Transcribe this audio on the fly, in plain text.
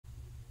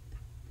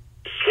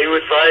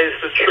advise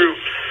the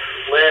troops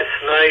last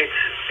night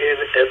in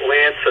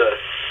Atlanta,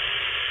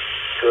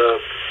 the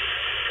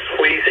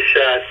police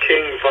shot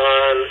King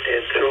Von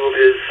and two of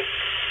his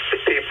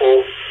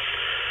people.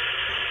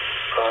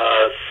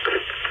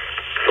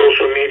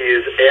 Social media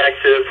is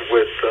active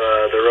with,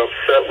 they're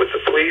upset with the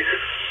police.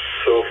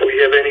 So if we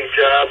have any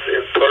jobs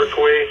in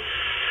Parkway,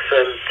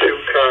 send 2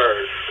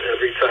 cars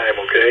every time,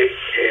 okay?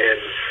 And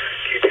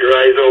keep your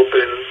eyes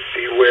open,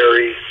 be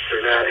wary.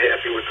 They're not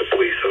happy with the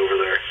police over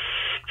there.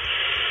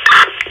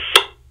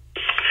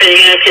 So you're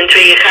going to send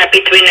 3,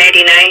 copy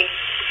 399.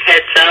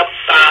 Heads up,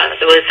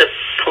 there was a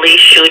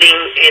police shooting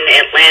in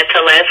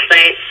Atlanta last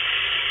night.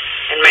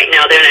 And right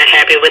now they're not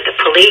happy with the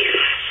police.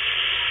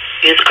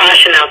 Use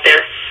caution out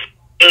there.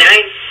 9.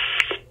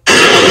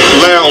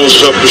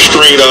 Lounge up the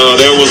street,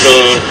 there was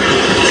an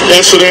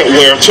incident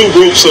where 2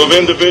 groups of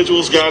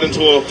individuals got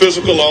into a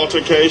physical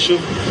altercation.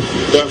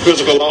 That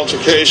physical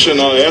altercation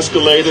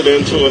escalated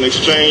into an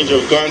exchange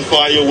of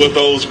gunfire with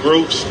those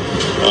groups.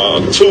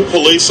 2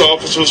 police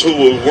officers who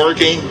were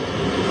working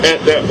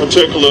at that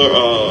particular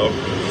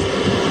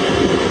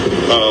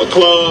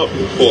club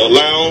or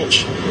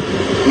lounge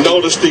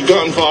noticed the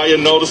gunfire,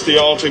 noticed the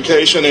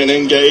altercation, and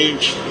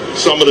engaged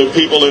some of the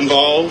people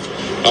involved.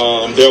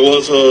 There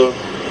was a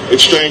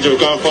exchange of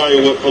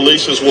gunfire with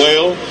police as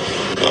well.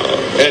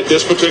 At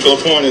this particular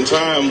point in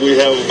time, we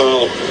have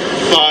about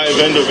 5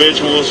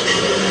 individuals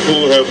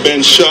who have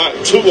been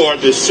shot. 2 are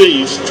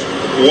deceased.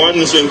 1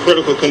 is in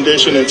critical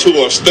condition and 2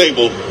 are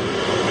stable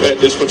at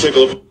this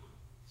particular.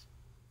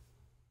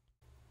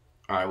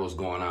 All right, what's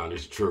going on?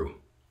 It's true.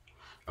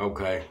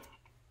 Okay.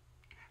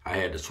 I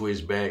had to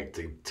switch back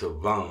to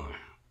Vaughn,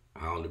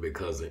 only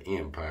because of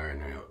Empire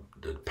and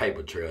the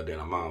paper trail that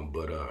I'm on.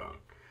 But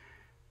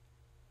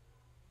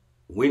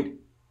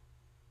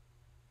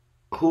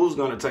who's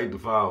gonna take the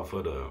fall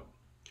for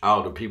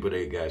all the people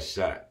that got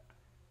shot?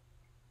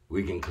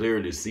 We can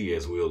clearly see,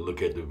 as we'll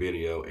look at the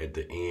video at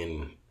the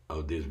end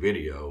of this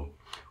video,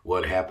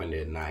 what happened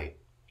that night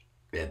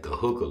at the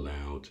Hooker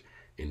Lounge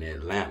in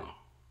Atlanta.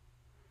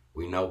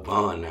 We know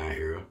Vaughn not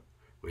here.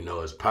 We know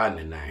his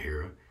partner not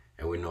here.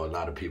 And we know a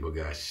lot of people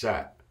got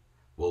shot.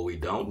 What we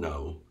don't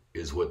know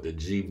is what the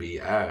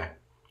GBI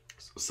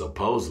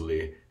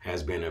supposedly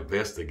has been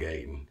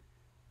investigating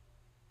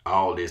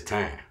all this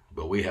time.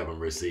 But we haven't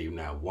received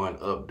not one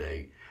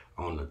update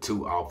on the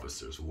 2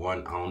 officers,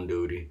 1 on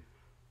duty,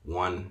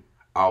 1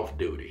 off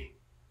duty,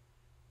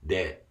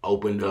 that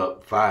opened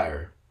up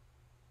fire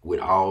with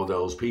all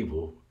those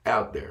people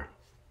out there.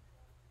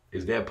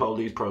 Is that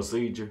police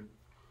procedure?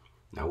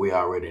 Now, we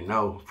already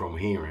know from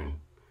hearing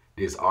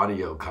this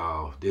audio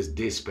call, this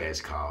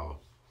dispatch call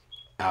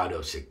out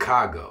of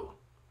Chicago.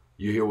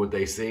 You hear what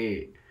they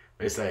said?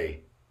 They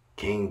say,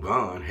 King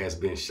Von has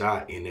been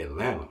shot in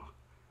Atlanta.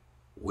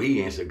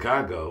 We in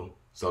Chicago,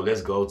 so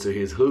let's go to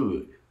his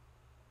hood,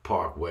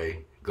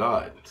 Parkway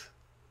Gardens,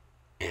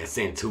 and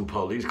send 2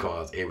 police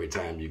cars every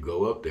time you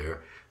go up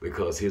there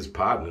because his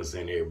partners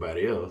and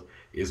everybody else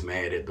is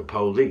mad at the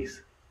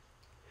police.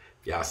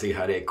 Y'all see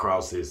how that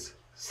crosses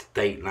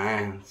state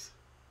lines?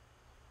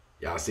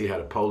 Y'all see how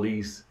the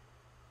police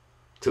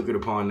took it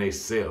upon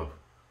themselves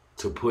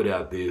to put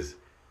out this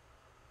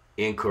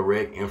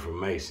incorrect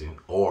information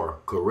or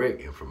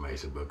correct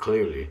information, but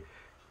clearly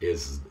it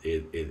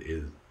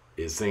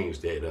seems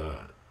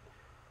that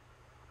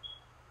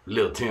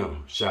Lil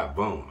Tim shot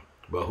Vaughn,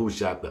 but who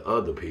shot the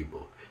other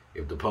people?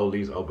 If the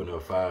police open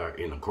up fire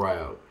in a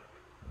crowd,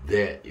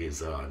 that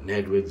is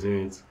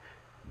negligence.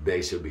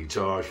 They should be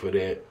charged for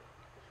that,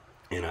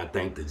 and I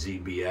think the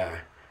GBI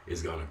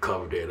is going to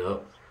cover that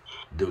up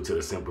due to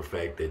the simple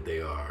fact that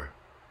they are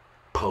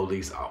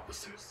police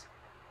officers.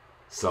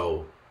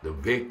 So the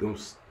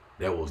victims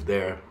that was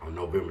there on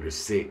November the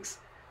 6th,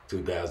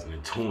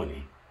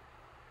 2020,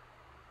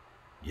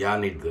 y'all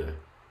need to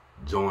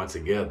join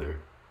together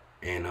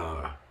and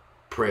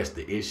press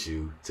the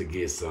issue to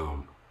get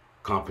some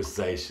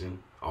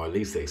compensation, or at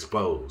least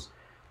expose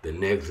the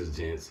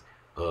negligence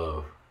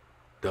of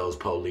those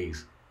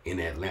police in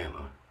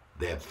Atlanta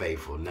that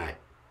fateful night.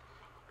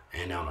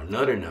 And on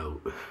another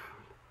note,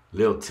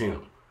 Lil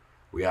Tim,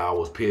 we all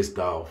was pissed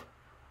off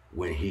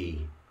when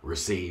he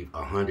received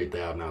a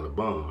 $100,000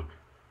 bond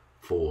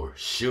for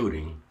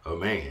shooting a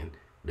man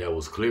that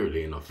was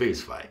clearly in a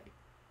fist fight.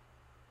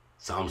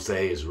 Some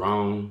say it's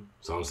wrong,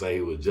 some say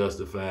he was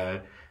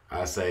justified.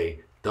 I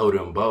say throw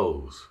them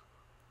bows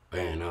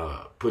and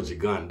put your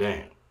gun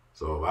down.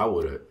 So if I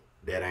would've,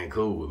 that ain't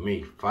cool with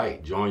me.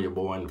 Fight, join your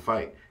boy in the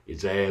fight.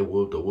 Get your ass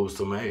whooped or whoop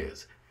some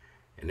ass.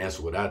 And that's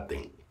what I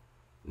think.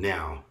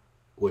 Now,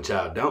 what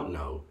y'all don't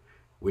know,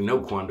 we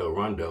know Quando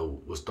Rondo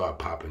will start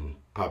popping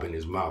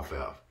his mouth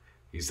out.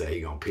 He said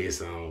he gonna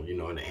piss on, you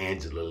know, in the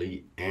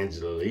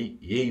Angela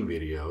Yee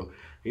video,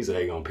 he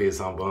said he gonna piss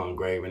on Von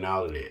Grave and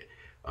all of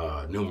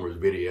that. Numerous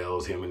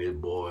videos, him and his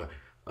boy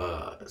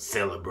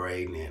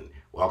celebrating and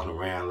walking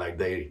around like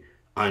they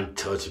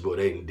untouchable,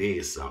 they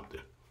did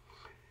something.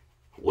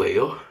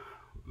 Well,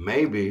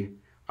 maybe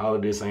all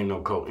of this ain't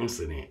no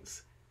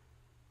coincidence.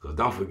 Because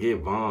don't forget,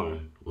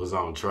 Vaughn was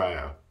on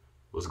trial,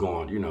 was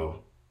going, you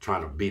know,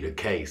 trying to beat a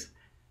case,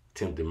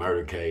 attempted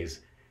murder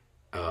case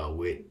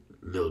with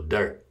Lil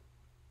Durk.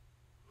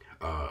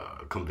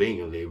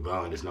 Conveniently,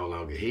 Von is no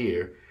longer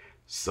here,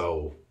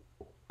 so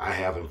I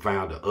haven't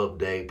found the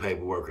update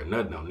paperwork or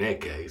nothing on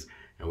that case.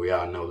 And we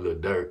all know Lil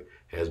Durk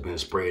has been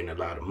spreading a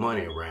lot of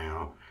money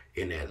around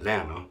in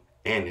Atlanta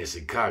and in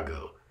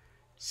Chicago.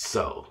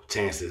 So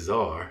chances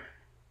are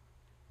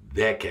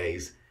that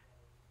case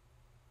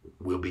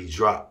will be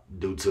dropped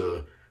due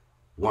to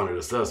one of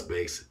the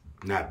suspects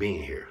not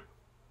being here.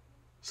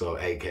 So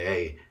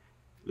AKA,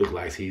 looks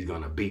like he's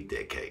gonna beat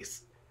that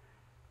case.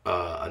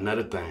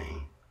 Another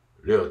thing,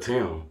 Lil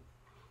Tim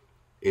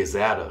is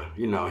out of,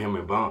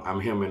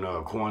 him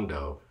and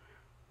Quando,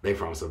 they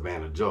from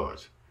Savannah,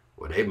 Georgia.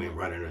 Well, they've been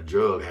running a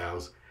drug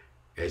house,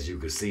 as you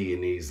can see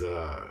in these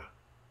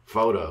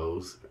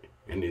photos.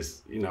 And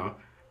this,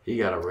 he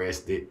got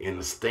arrested in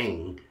a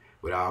sting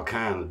with all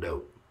kinds of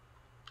dope.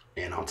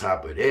 And on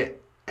top of that,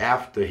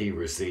 after he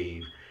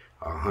received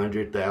a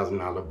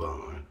 $100,000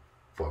 bond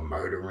for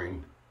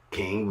murdering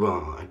King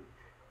Von,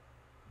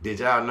 did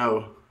y'all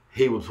know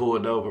he was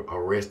pulled over,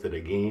 arrested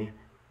again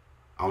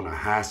on a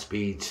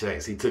high-speed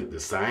chase? He took the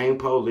same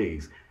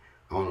police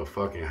on a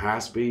fucking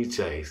high-speed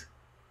chase.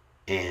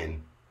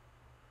 And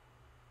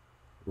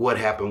what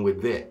happened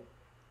with that?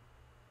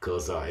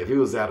 Because if he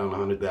was out on a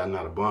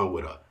 $100,000 bond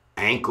with an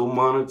ankle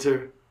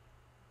monitor,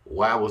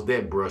 why was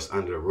that brushed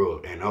under the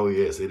rug? And oh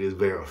yes, it is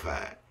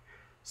verified.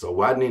 So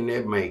why didn't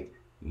that make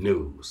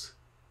news?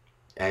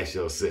 Ask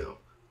yourself.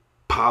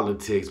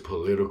 Politics,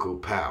 political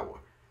power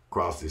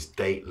crosses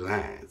state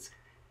lines.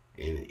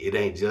 And it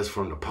ain't just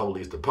from the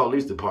police. The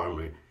police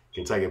department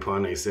can take it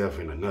upon themselves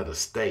in another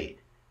state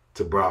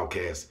to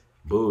broadcast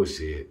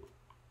bullshit.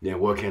 Then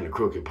what can the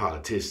crooked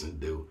politicians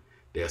do?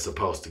 They're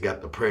supposed to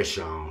get the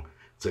pressure on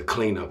to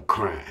clean up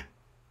crime.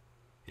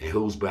 And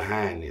who's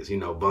behind this?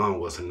 Bond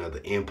was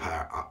another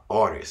empire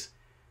artist,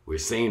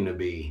 which seemed to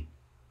be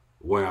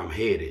where I'm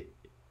headed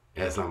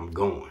as I'm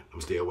going.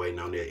 I'm still waiting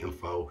on that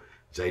info.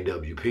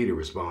 JWP to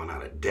respond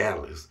out of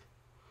Dallas.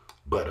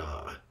 But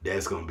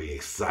that's going to be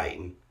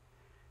exciting.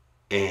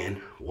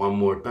 And one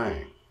more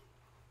thing.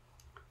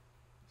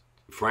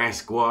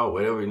 Francois,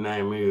 whatever his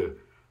name is,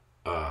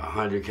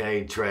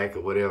 100K track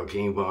or whatever,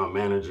 King Von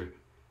manager,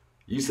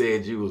 you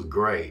said you was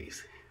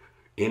Grays.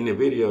 In the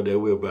video that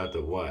we're about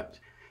to watch,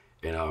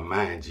 and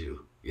mind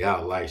you,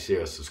 y'all like,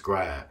 share,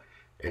 subscribe,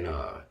 and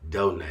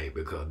donate,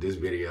 because this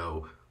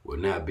video will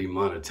not be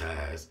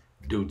monetized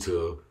due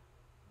to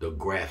the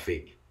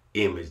graphic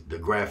image, the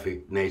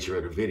graphic nature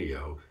of the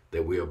video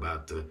that we're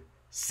about to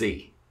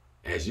see.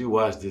 As you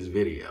watch this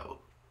video,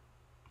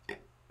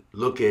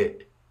 look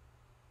at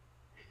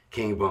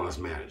King Von's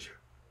manager.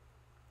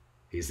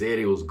 He said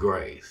he was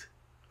Grays.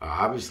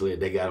 Obviously,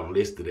 they got him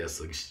listed as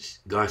a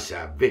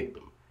gunshot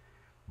victim.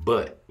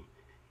 But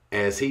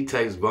as he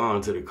takes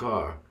Von to the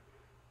car,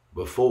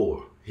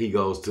 before he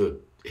goes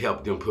to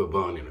help them put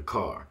Von in the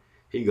car,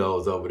 he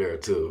goes over there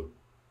to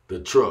the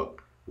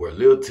truck where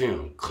Lil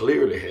Tim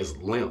clearly has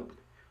limped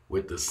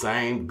with the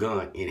same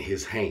gun in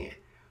his hand.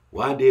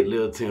 Why did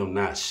Lil Tim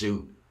not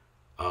shoot?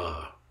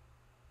 Why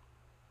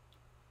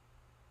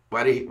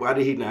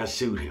did he not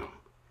shoot him?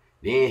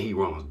 Then he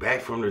runs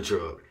back from the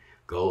truck,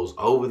 goes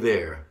over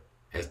there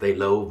as they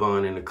load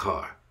Von in the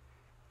car.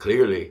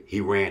 Clearly,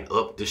 he ran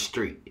up the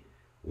street.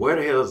 Where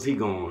the hell is he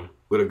going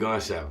with a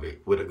gunshot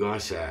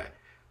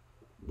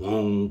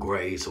wound,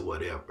 graze, or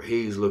whatever?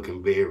 He's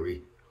looking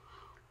very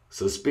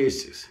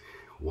suspicious.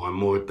 One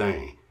more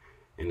thing.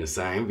 In the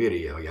same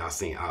video, y'all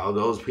seen all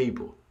those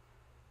people.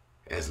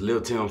 As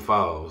Lil Tim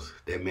falls,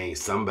 that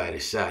means somebody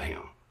shot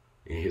him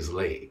in his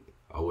leg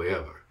or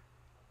wherever.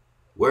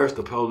 Where's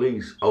the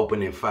police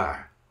opening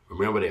fire?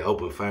 Remember, they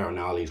opened fire on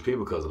all these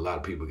people because a lot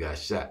of people got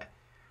shot.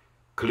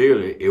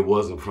 Clearly, it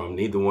wasn't from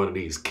neither one of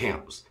these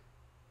camps.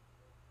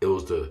 It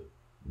was the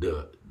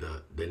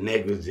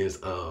negligence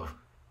of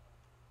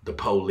the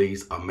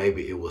police, or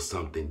maybe it was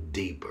something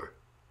deeper.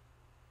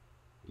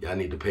 Y'all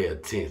need to pay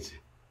attention.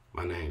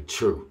 My name is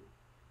True.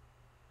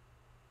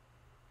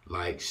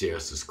 Like, share,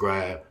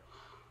 subscribe.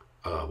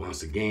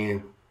 Once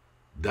again,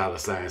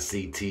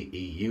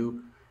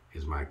 $CTEU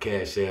is my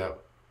Cash App.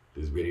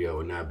 This video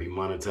will not be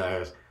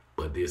monetized,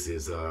 but this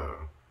is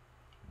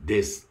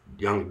this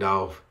young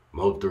Dolph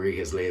Mo3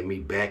 has led me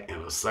back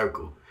in a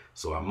circle,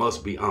 so I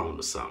must be on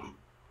to something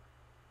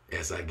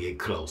as I get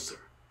closer.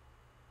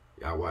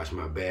 Y'all watch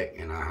my back,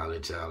 and I'll holler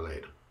at y'all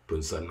later.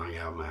 Putting something on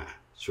y'all mind.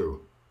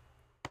 True.